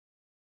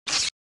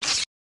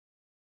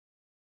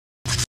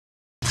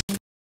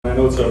I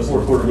know it's a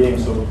fourth quarter game,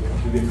 so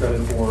you get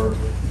credit for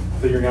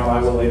figuring out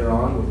Iowa later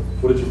on.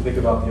 What did you think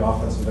about the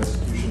offensive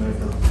execution there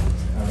for a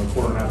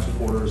quarter and a half, 2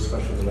 quarters,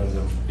 especially in the red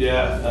zone?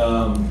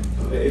 Yeah,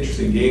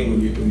 interesting game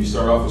when you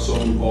start off with so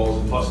many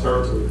balls and plus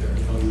territory there.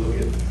 You know, you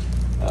look at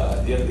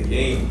the end of the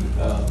game,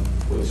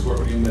 the score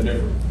could even been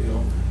different.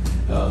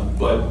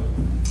 But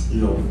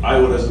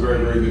Iowa does a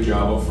very, very good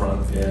job up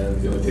front,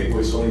 and they take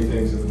away so many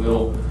things in the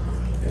middle.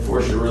 And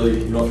force you to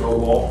really, throw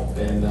the ball.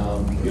 And,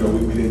 we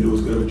didn't do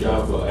as good of a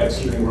job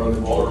executing running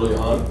the ball early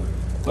on.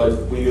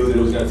 But we knew that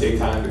it was going to take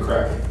time to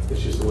crack it.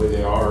 It's just the way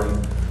they are.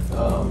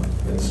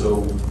 And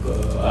so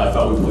I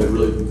thought we played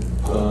really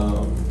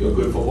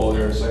good football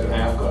there in the second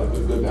half, got a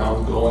good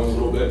balance going a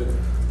little bit.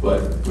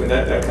 But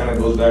that kind of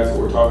goes back to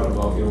what we're talking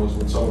about, is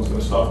when someone's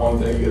going to stop one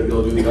thing, you got to be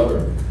able to do the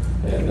other.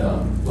 And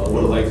I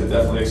would have liked to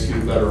definitely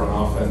execute better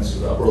on offense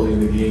early in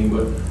the game.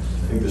 But I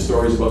think the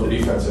story's about the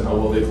defense and how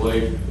well they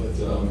played.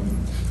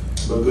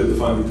 But good to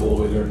finally pull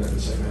away there in the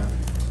second half.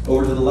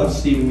 Over to the left,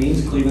 Stephen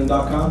Means,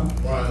 Cleveland.com.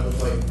 Ryan, it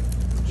looked like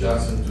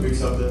Jackson tweaked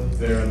something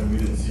there, and we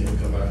didn't see him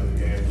come back to the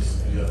game.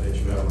 Just any update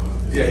you got on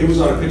it? Yeah, he was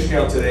on a pitch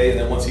count today,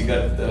 and then once he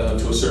got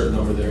to a certain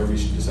number there, we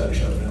just had to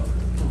shut him down.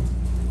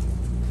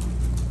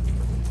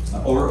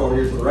 Over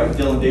here to the right,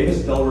 Dylan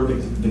Davis, Delaware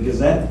the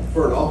Gazette.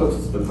 For an offense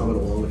that's been humming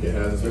along like it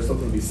has, is there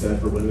something to be said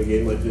for winning a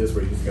game like this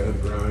where you just gotta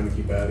grind and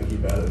keep at it,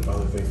 and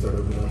finally things start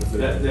opening up?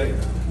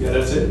 Yeah,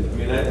 that's it. I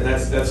mean, and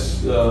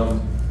that's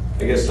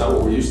I guess not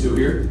what we're used to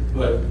here,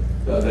 but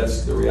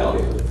that's the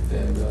reality of it.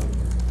 And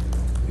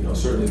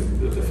certainly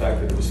the fact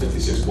that it was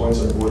 56 points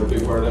on the board, a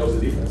big part of that was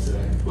the defense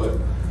today. But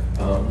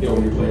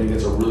when you're playing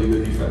against a really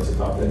good defense, a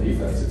top 10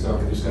 defense, it's not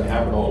just going to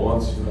happen all at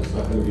once. It's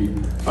not going to be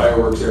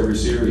fireworks every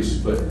series.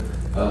 But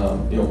I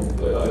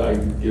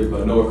give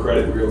Noah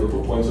credit. We were able to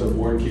put points on the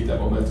board and keep that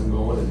momentum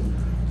going. And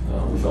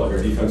we felt like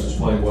our defense was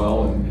playing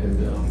well, and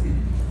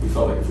we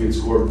felt like if we had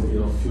scored a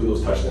few of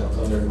those touchdowns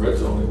on there in the red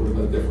zone, it would have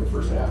been a different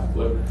first half.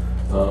 But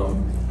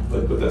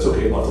that's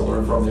okay. A lot to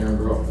learn from there and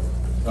grow.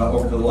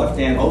 Over to the left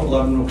hand, Hope,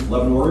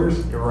 11 Warriors.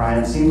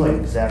 Ryan, it seemed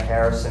like Zach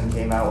Harrison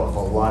came out with a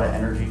lot of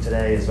energy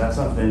today. Is that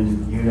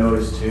something you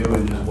noticed too?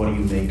 And just what do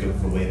you make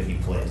of the way that he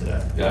played today?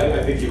 Yeah,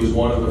 I think he was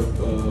one of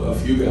a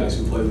few guys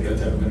who played with that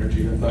type of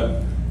energy. I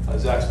thought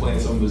Zach's playing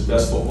some of his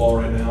best football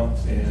right now,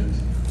 and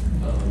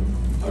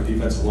our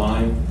defensive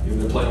line,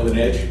 they're playing with an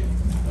edge.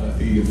 I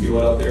think you can feel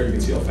it out there. You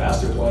can see how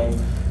fast they're playing.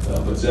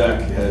 But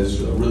Zach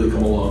has really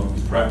come along.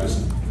 He's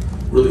practiced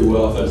really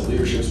well. I thought his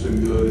leadership's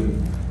been good,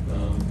 and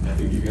I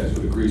think you guys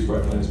would agree he's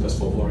probably playing his best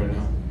football right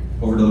now.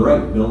 Over to the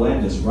right, Bill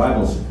Landis,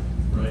 Rivals.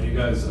 Right, you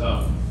guys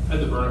had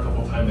to burn a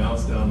couple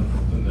timeouts down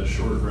in the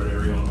short red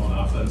area on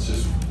offense.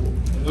 Just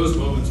in those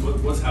moments,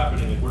 what's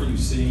happening? Like, what are you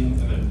seeing?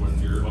 And then when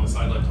you're on the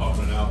sideline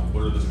talking it out,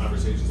 what are those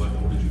conversations like?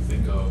 And what did you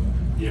think of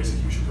the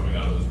execution coming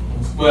out of those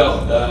moments?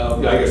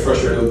 Well, I get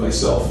frustrated with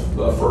myself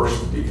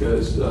first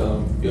because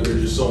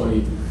there's just so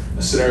many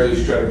scenarios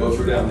you try to go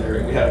through down there,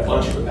 and we had a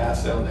bunch of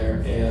at-bats down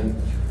there, and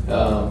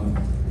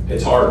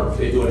it's hard.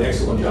 They do an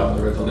excellent job in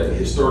the red zone.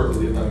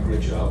 Historically, they've done a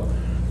great job,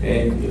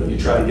 and you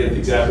try to get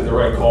exactly the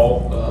right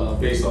call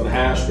based on the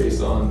hash,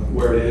 based on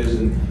where it is,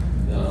 and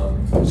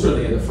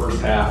certainly in the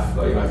first half,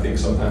 I think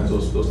sometimes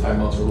those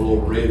timeouts are a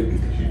little overrated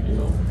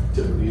because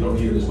typically you don't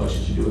need them as much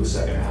as you do in the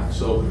second half.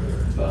 So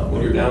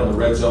when you're down in the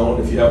red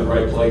zone, if you have the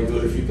right play,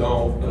 good. If you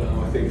don't,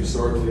 I think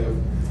historically,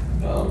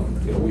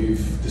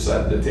 we've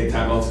decided to take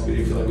timeouts if we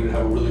didn't feel like we didn't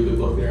have a really good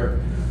look there.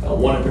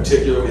 One in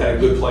particular, we had a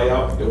good play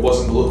out. It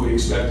wasn't the look we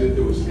expected.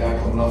 There was a guy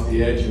coming off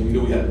the edge, and we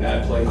knew we had a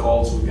bad play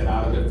called, so we got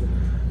out of it.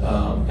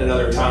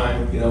 Another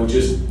time,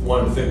 just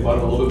wanted to think about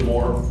it a little bit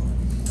more.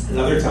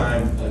 Another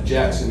time,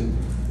 Jackson,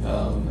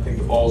 I think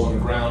the ball was on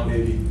the ground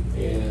maybe,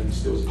 and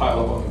there was a pile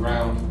up on the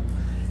ground,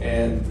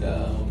 and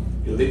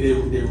they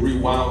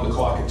rewound the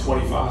clock at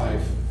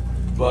 25,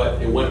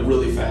 but it went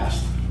really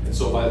fast. And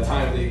so by the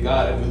time they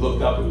got it, we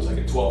looked up, it was like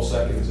at 12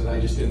 seconds, and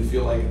I just didn't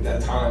feel like at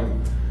that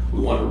time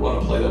we wanted to run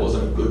a play that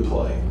wasn't a good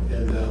play.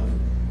 And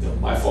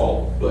my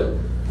fault, but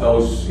I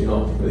was,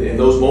 in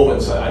those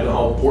moments, I know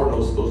how important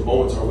those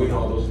moments are. We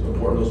know how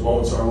important those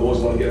moments are. We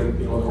always want to get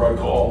the right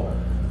call.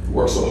 We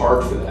work so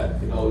hard for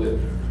that, and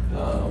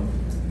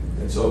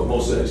so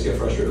most of it I just get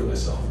frustrated with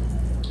myself.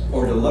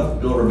 Over to the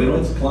left, Bill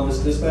Rabinowitz, Columbus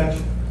Dispatch.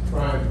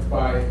 Ryan,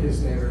 by his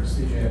standards,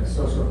 CJ had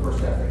so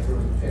first half, and he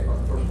was a pick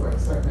on the first play.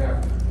 Second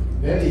half,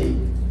 then he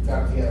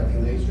got to the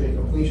end, 8 straight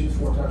completions,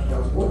 4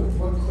 touchdowns. What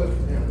clicked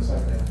for him in the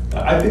second half?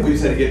 I think we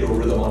just had to get into a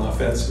rhythm on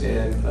offense,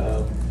 and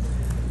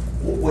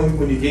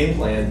when you game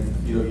plan,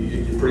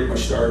 you pretty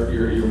much start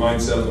your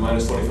mindset on the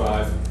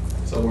 -25,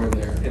 somewhere in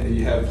there, and then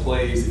you have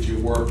plays that you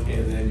work,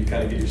 and then you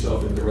kind of get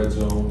yourself into the red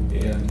zone.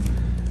 And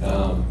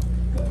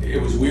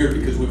it was weird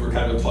because we were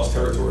kind of in plus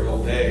territory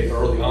all day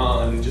early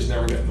on, and just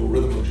never got into a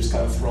rhythm of just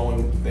kind of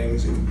throwing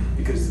things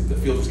because the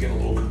field was getting a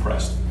little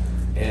compressed.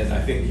 And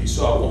I think you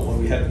saw when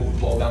we had to move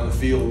the ball down the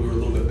field, we were a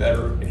little bit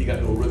better, and he got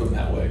into a rhythm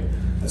that way.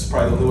 That's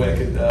probably the only way I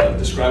could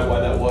describe why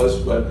that was.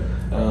 But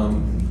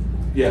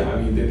yeah,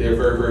 they're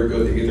very, very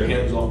good. They get their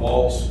hands on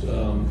balls.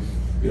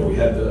 we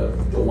had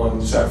the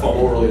one sack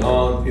fumble early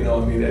on,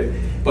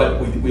 but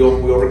we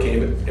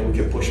overcame it and we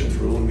kept pushing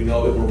through, and we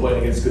know that we're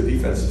playing against good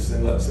defenses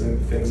and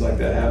things like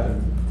that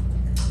happen.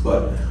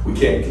 But we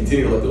can't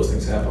continue to let those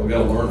things happen. We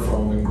got to learn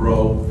from them and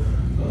grow.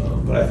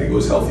 But I think it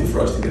was healthy for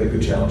us to get a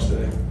good challenge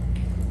today.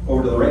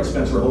 Over to the right,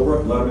 Spencer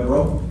Holbrook, Letterman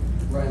Row.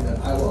 Ryan, the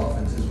Iowa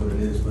offense is what it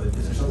is, but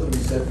is there something to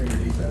be said for your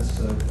defense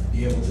to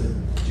be able to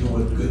do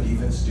what good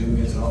defense do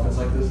against an offense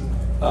like this?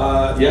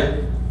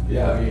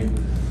 Yeah. I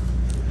mean,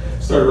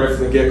 started right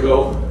from the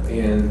get-go,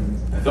 and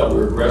I thought we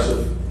were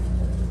aggressive.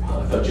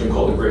 I thought Jim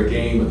called a great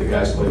game, but the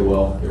guys played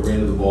well. They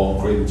ran to the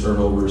ball, created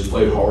turnovers,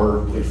 played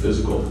hard, played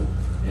physical,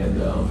 and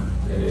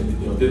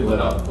it didn't let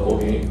up the whole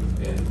game.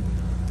 And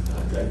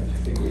I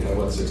think we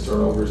had 6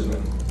 turnovers and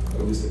then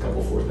at least a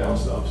couple 4th down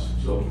stops.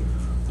 So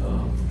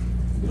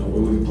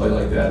when we play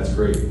like that, it's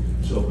great.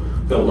 So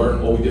we've got to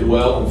learn what we did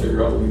well and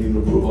figure out what we need to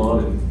improve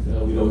on.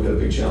 And we know we've got a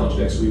big challenge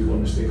next week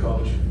when we State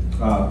College.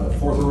 The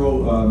 4th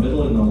row,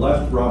 middle and the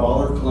left, Rob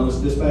Aller, Columbus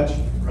Dispatch.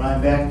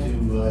 Ryan, back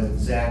to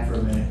Zach for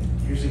a minute.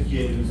 Here's a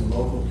kid who's a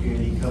local kid.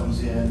 He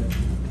comes in,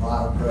 a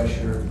lot of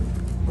pressure,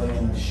 playing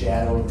in the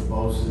shadow of the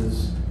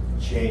Boses,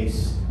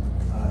 Chase.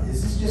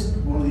 Is this just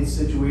one of these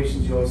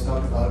situations you always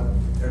talk about?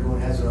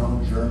 Everyone has their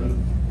own journey.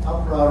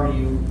 How proud are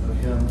you of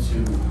him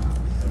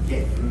to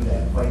get through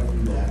that, fight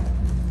through that?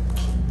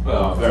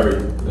 Very.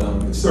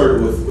 It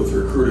started with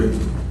recruiting.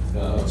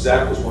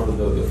 Zach was one of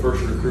the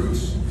first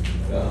recruits,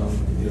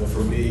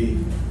 for me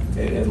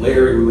and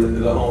Larry. We went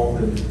into the home,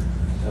 and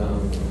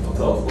I'll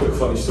tell a quick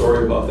funny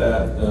story about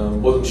that.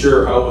 Wasn't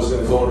sure how I was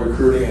going to go in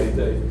recruiting.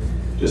 I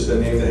just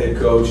been named the head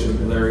coach,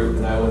 and Larry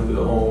and I went into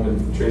the home,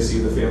 and Tracy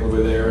and the family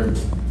were there, and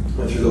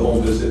went through the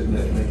home visit, and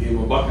I gave him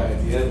a Buckeye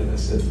at the end, and I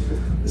said,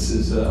 "This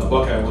is a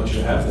Buckeye. I want you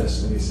to have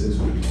this." And he says,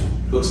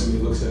 looks at me,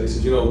 he says,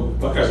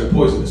 "Buckeyes are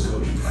poisonous,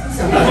 coach."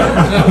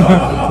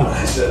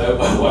 I said,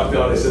 I walked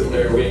out, I said,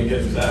 "Larry, we ain't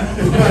getting that."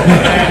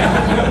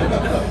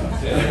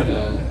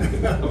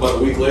 And about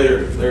a week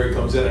later, Larry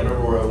comes in. I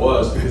remember where I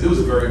was because it was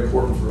very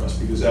important for us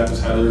because Zach was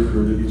highly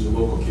recruited. He was a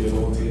local kid,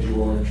 Olentangy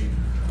Orange.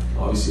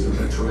 Obviously,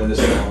 a tremendous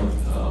talent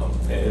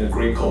and a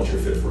great culture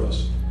fit for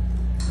us.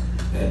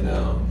 And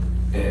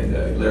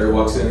Larry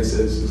walks in and he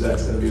says,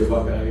 "Zach's going to be a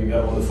Buckeye." He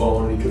got on the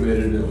phone and he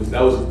committed, and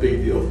that was a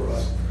big deal for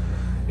us.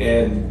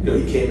 And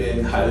he came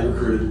in highly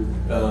recruited,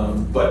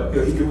 but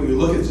when you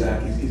look at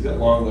Zach, he's got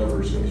long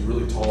levers. He's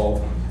really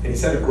tall, and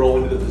he's had to grow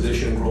into the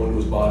position and grow into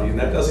his body, and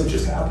that doesn't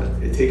just happen.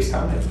 It takes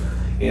time.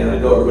 And I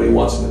know everybody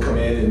wants him to come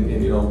in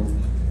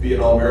and be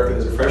an All-American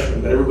as a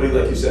freshman, but everybody,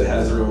 like you said,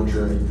 has their own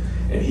journey,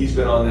 and he's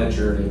been on that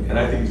journey. And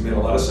I think he's made a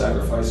lot of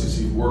sacrifices.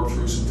 He's worked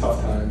through some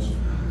tough times,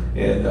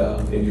 and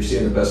you're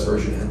seeing the best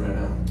version of him right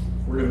now.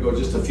 We're going to go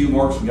just a few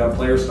more because we got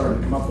players starting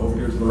to come up over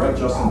here to the right.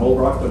 Justin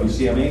Holbrook,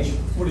 WCMH.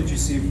 What did you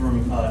see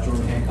from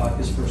Jordan Hancock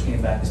his first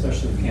game back,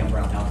 especially with Cam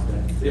Brown out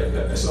today?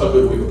 Yeah, I saw a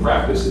good week of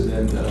practice and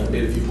then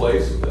made a few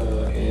plays,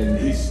 and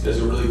he does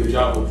a really good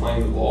job of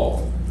playing the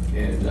ball.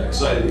 And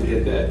excited to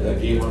get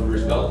that game under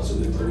his belt so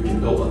that we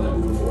can build on that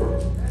moving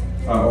forward.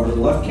 Over to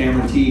the left,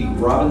 Cameron T.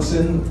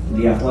 Robinson,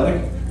 The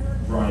Athletic.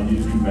 Brian,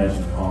 you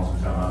mentioned calling some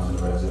timeouts in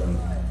the red zone.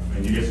 I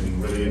mean, you guys have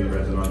been really in the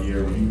red zone all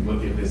year. When you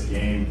look at this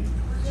game,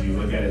 do you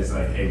look at it as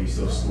like, hey, we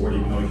still scored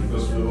even though we kicked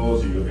those field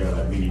goals, or you look at it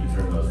like we need to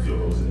turn those field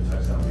goals into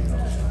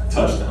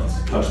touchdowns?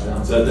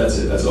 Touchdowns. That's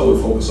it. That's all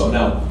we focus on.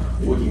 Now,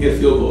 we can get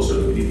field goals,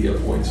 so we need to get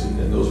points,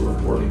 and those are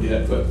important to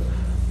get. But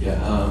yeah,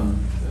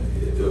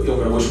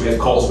 I wish we had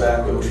calls back.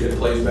 I wish we had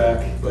plays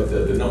back. But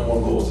the number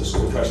one goal is to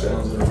score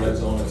touchdowns in the red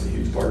zone. That's a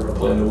huge part of our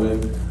plan to win.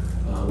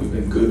 We've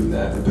been good in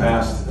that in the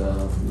past.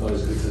 Not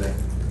as good today.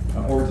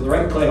 Over to the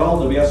right, Clay Hall,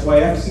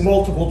 WSYX.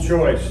 Multiple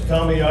choice.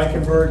 Tommy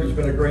Eichenberg has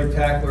been a great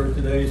tackler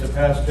today. He's a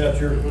pass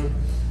catcher.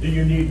 Do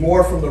you need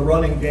more from the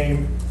running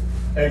game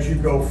as you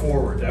go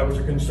forward? That was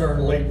a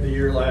concern late in the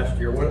year last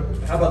year.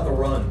 How about the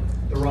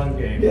run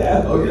game?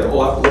 Yeah,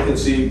 we'll have to look and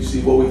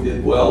see what we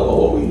did well, but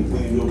what we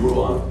need to improve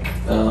on,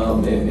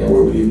 and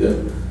where we need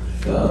to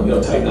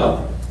tighten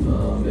up,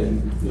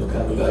 and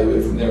kind of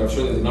evaluate from there.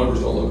 Certainly the numbers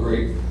don't look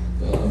great,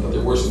 but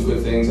there were some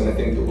good things, and I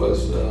think it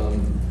was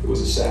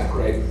a sack,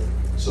 right?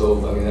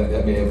 So I mean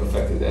that may have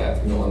affected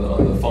that,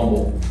 on the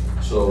fumble.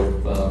 So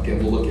again,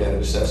 we'll look at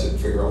it, assess it, and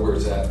figure out where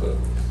it's at, but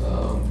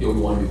we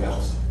want to be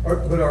balanced.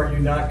 But are you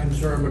not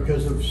concerned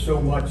because of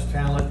so much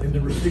talent in the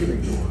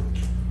receiving door?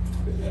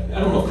 I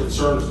don't know if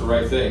concern is the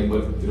right thing,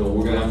 but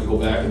we're going to have to go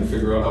back and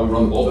figure out how we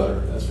run the ball better.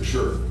 That's for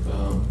sure,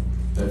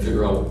 and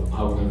figure out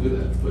how we're going to do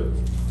that.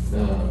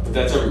 But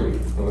that's every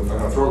week. We're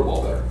going to throw the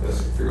ball better.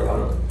 Let's figure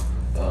out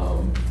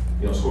how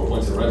to score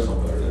points in the red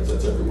zone better.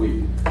 That's every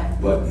week.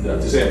 But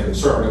to say I'm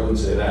concerned, I wouldn't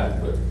say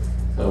that. But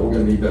we're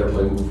going to need better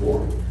play moving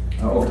forward.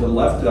 Over to the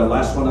left,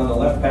 last one on the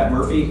left, Pat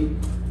Murphy,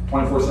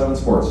 24/7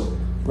 Sports.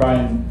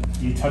 Ryan,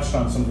 you touched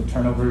on some of the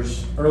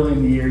turnovers. Early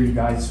in the year, you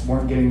guys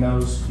weren't getting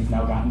those. You've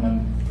now gotten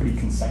them pretty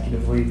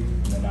consecutively.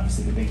 And then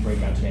obviously the big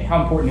breakout today.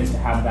 How important is to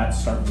have that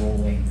start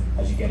rolling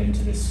as you get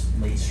into this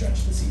late stretch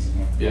of the season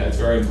here? Yeah, it's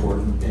very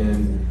important.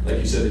 And like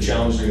you said, the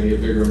challenges are going to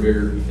get bigger and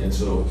bigger. And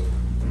so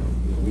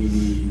we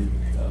need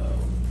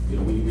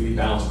we need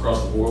balance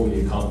across the board. We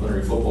need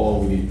complementary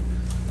football. We need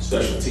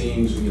special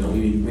teams. You know, we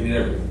need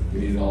everything. We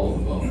need it all of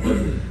the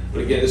above. But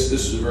again, this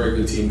is a very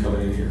good team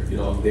coming in here. You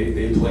know,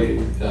 they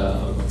played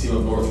a team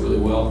up north really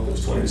well. It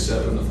was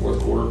 20-7 in the fourth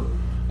quarter.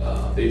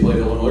 They played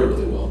Illinois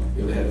really well.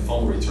 You know, they had a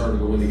fumble return to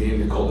go win the game.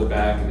 They called it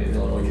back, and then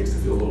Illinois kicks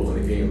the field goal to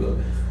win the game. But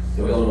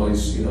you know,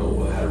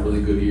 Illinois, had a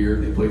really good year.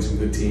 They played some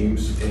good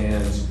teams,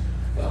 and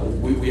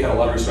we had a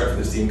lot of respect for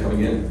this team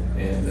coming in,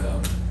 and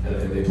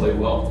they played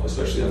well,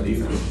 especially on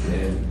defense.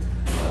 And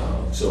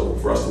so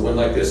for us to win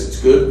like this,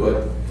 it's good,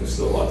 but there's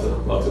still a lot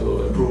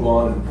to improve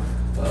on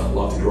and a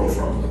lot to grow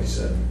from, like you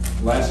said.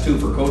 Last two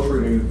for Coach.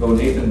 We're going to go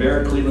Nathan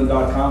Barrett,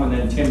 Cleveland.com, and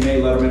then Tim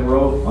May, Letterman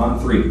Row on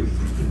 3.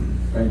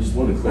 I just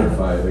wanted to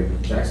clarify,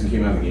 like, Jackson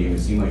came out of the game, it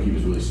seemed like he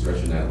was really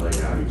stretching that leg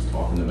out, he was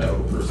talking to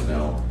medical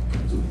personnel.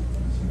 So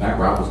that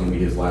route was gonna be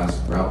his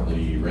last route that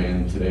he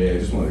ran today. I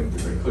just wanted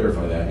to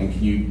clarify that. And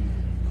can you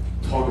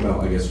talk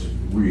about, I guess,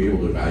 were you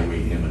able to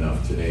evaluate him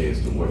enough today as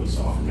to what you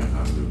saw from him,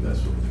 how to move that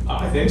sort of thing?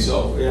 I think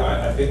so.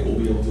 Yeah, I think we'll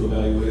be able to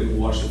evaluate it and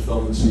watch the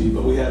film and see.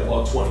 But we had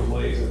about 20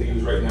 plays. I think he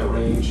was right in that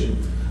range.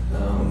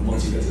 And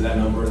once you get to that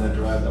number and that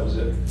drive, that was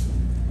it.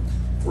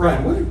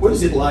 Ryan, what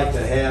is it like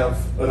to have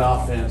an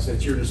offense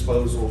at your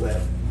disposal that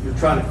you're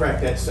trying to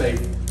crack that safe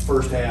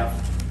first half?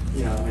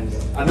 You know, and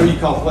I know you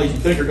call plays you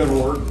think are going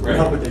to work, Right.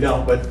 but they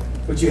don't.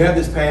 But you have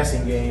this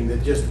passing game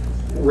that just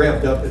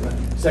revved up in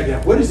the second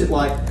half. What is it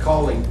like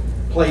calling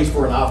plays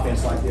for an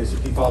offense like this?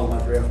 If you follow my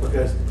drift,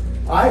 because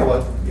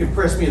Iowa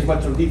impressed me as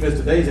much on defense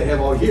today as they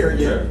have all year.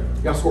 Sure.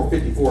 Y'all scored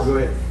 54. Go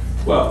ahead.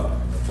 Well,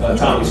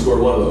 Tommy scored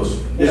one of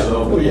those. Yeah.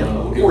 So Oh, yeah.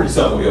 we'll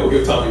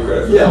give Tommy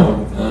credit for that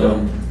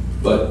one.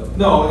 But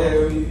no, I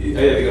think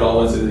it all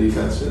went to the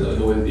defense and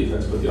the way the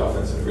defense put the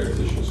offense in a great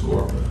position to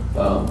score.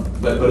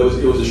 But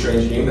it was a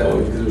strange game that way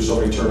because there were so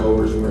many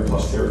turnovers and we were in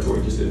plus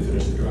territory, just didn't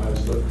finish the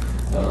drives. But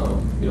I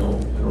don't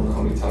know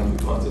how many times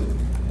we punted.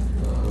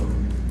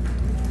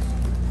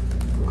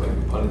 Looked like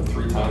we punted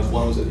 3 times.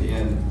 One was at the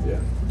end. Yeah.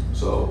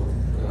 So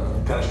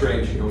kind of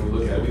strange, when you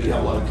look at it. We didn't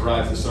have a lot of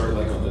drives that started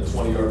like on the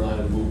 20-yard line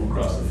and move them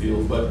across the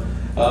field. But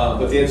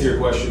to answer your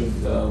question,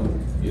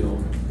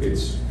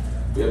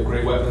 we have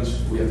great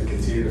weapons. We have to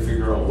continue to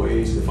figure out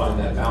ways to find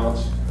that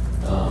balance.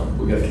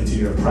 We've got to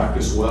continue to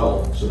practice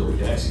well so that we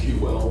can execute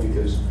well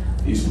because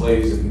these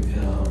plays and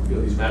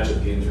these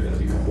matchup games are going to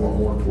become more and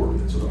more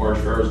important. So the March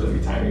Fair is going to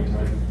be timing.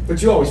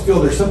 But you always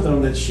feel there's something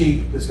on that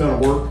sheet that's going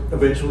to work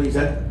eventually. Is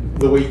that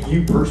the way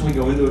you personally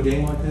go into a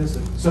game like this?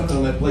 That something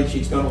on that play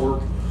sheet's going to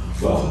work?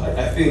 Well,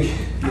 I think,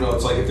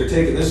 it's like if they're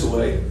taking this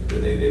away,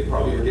 then they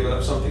probably are giving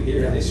up something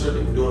here. And they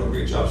certainly were doing a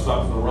great job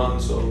stopping the run.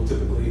 So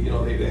typically,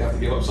 they have to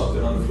give up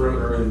something on the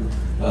perimeter. And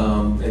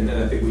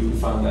then I think we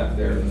found that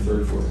there in the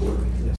third, fourth quarter.